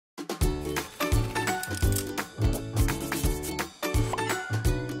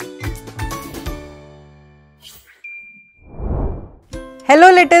Hello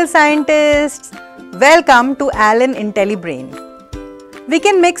little scientists! Welcome to ALLEN IntelliBrain. We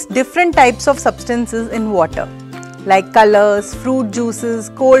can mix different types of substances in water like colors, fruit juices,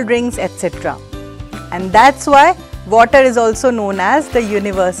 cold drinks, etc. And that's why water is also known as the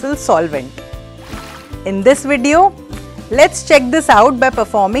universal solvent. In this video, let's check this out by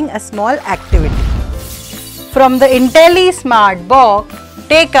performing a small activity. From the Intelli SMART Box,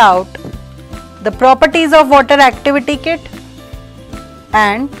 take out the properties of water activity kit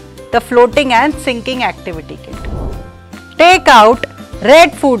and the floating and sinking activity kit. Take out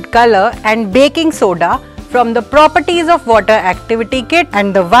red food color and baking soda from the properties of water activity kit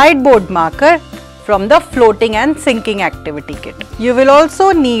and the whiteboard marker from the floating and sinking activity kit. You will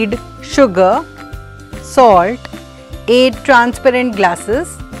also need sugar, salt, 8 transparent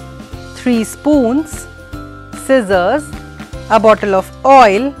glasses, 3 spoons, scissors, a bottle of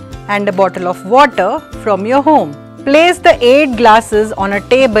oil and a bottle of water from your home. Place the 8 glasses on a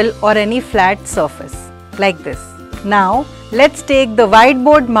table or any flat surface like this. Now let's take the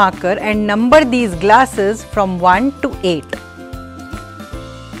whiteboard marker and number these glasses from 1 to 8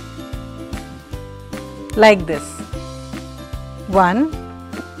 like this. 1,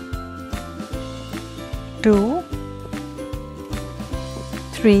 2,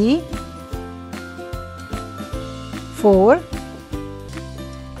 3, 4,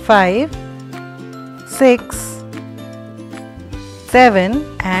 5, 6,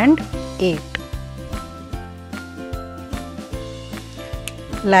 7 and 8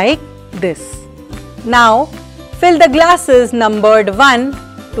 like this. Now fill the glasses numbered 1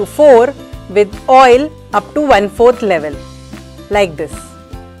 to 4 with oil up to 1/4 level like this.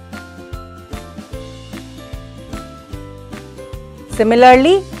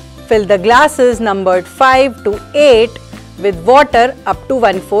 Similarly, fill the glasses numbered 5 to 8 with water up to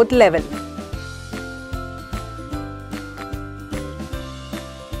 1/4 level.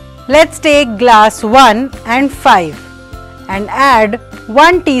 Let's take glass 1 and 5 and add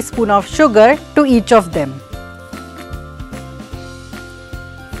 1 teaspoon of sugar to each of them.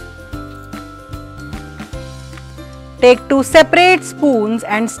 Take 2 separate spoons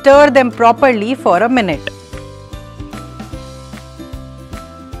and stir them properly for a minute.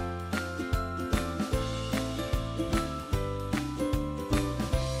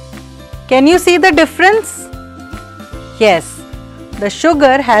 Can you see the difference? Yes, the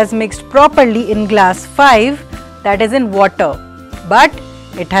sugar has mixed properly in glass 5, that is in water, but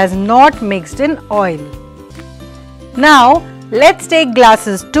it has not mixed in oil. Now let's take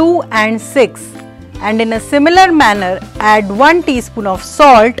glasses 2 and 6 and in a similar manner add 1 teaspoon of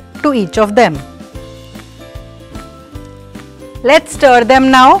salt to each of them. Let's stir them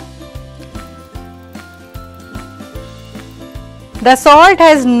now. The salt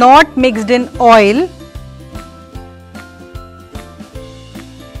has not mixed in oil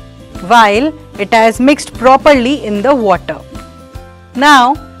while it has mixed properly in the water.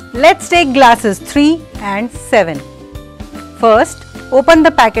 Now let's take glasses 3 and 7. First, open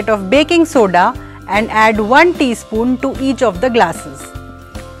the packet of baking soda and add 1 teaspoon to each of the glasses.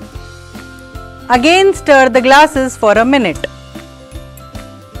 Again stir the glasses for a minute.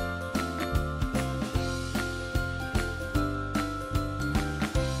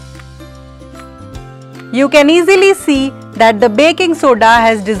 You can easily see that the baking soda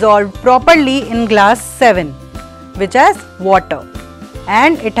has dissolved properly in glass 7, which has water,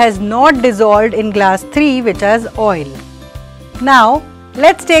 and it has not dissolved in glass 3, which has oil. Now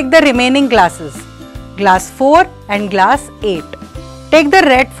let's take the remaining glasses, glass 4 and glass 8. Take the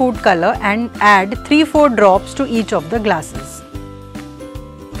red food color and add 3-4 drops to each of the glasses.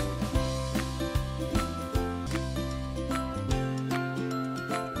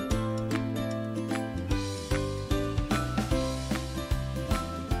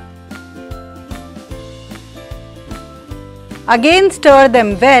 Again stir them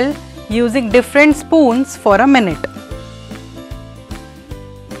well using different spoons for a minute.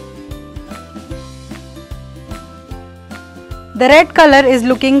 The red color is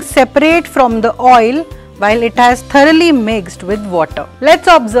looking separate from the oil while it has thoroughly mixed with water. Let's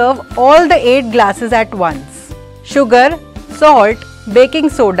observe all the 8 glasses at once. Sugar, salt, baking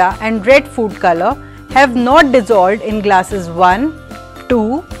soda and red food color have not dissolved in glasses 1,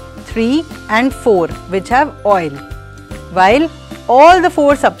 2, 3 and 4 which have oil, while all the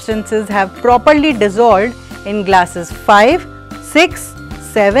 4 substances have properly dissolved in glasses 5, 6,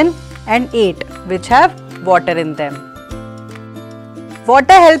 7 and 8 which have water in them.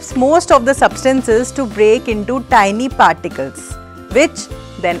 Water helps most of the substances to break into tiny particles, which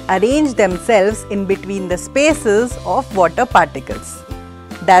then arrange themselves in between the spaces of water particles.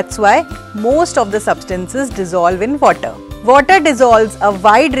 That's why most of the substances dissolve in water. Water dissolves a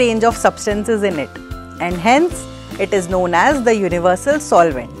wide range of substances in it, and hence it is known as the universal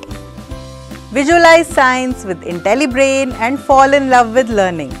solvent. Visualize science with IntelliBrain and fall in love with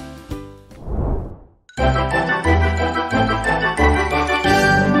learning.